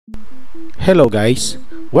Hello guys,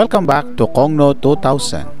 welcome back to Kongno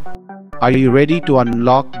 2000. Are you ready to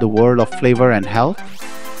unlock the world of flavor and health?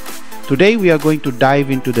 Today we are going to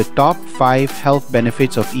dive into the top 5 health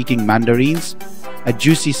benefits of eating mandarins, a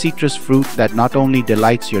juicy citrus fruit that not only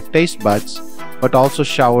delights your taste buds, but also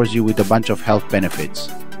showers you with a bunch of health benefits.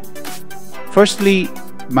 Firstly,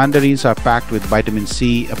 mandarins are packed with vitamin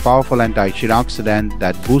C, a powerful antioxidant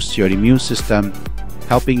that boosts your immune system,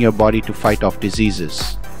 helping your body to fight off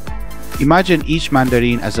diseases. Imagine each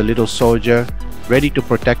mandarin as a little soldier, ready to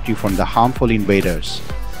protect you from the harmful invaders.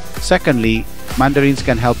 Secondly, mandarins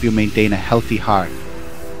can help you maintain a healthy heart.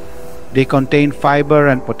 They contain fiber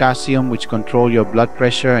and potassium which control your blood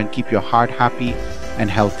pressure and keep your heart happy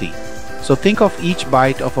and healthy. So think of each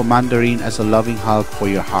bite of a mandarin as a loving hug for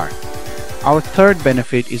your heart. Our third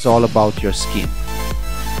benefit is all about your skin.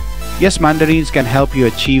 Yes, mandarins can help you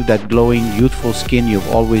achieve that glowing, youthful skin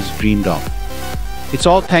you've always dreamed of. It's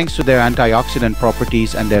all thanks to their antioxidant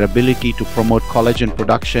properties and their ability to promote collagen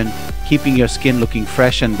production, keeping your skin looking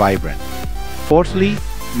fresh and vibrant. Fourthly,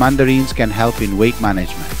 mandarins can help in weight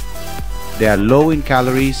management. They are low in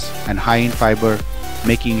calories and high in fiber,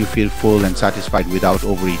 making you feel full and satisfied without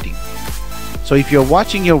overeating. So if you're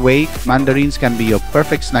watching your weight, mandarins can be your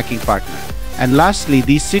perfect snacking partner. And lastly,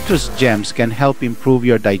 these citrus gems can help improve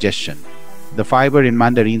your digestion. The fiber in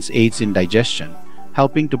mandarins aids in digestion,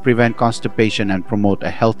 helping to prevent constipation and promote a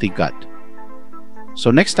healthy gut. So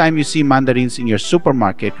next time you see mandarins in your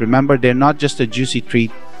supermarket, remember they're not just a juicy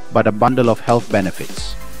treat, but a bundle of health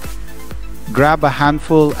benefits. Grab a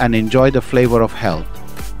handful and enjoy the flavor of health.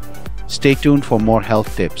 Stay tuned for more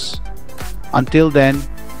health tips. Until then,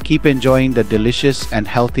 keep enjoying the delicious and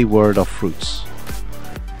healthy world of fruits.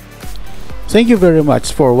 Thank you very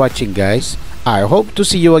much for watching guys. I hope to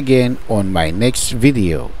see you again on my next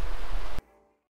video.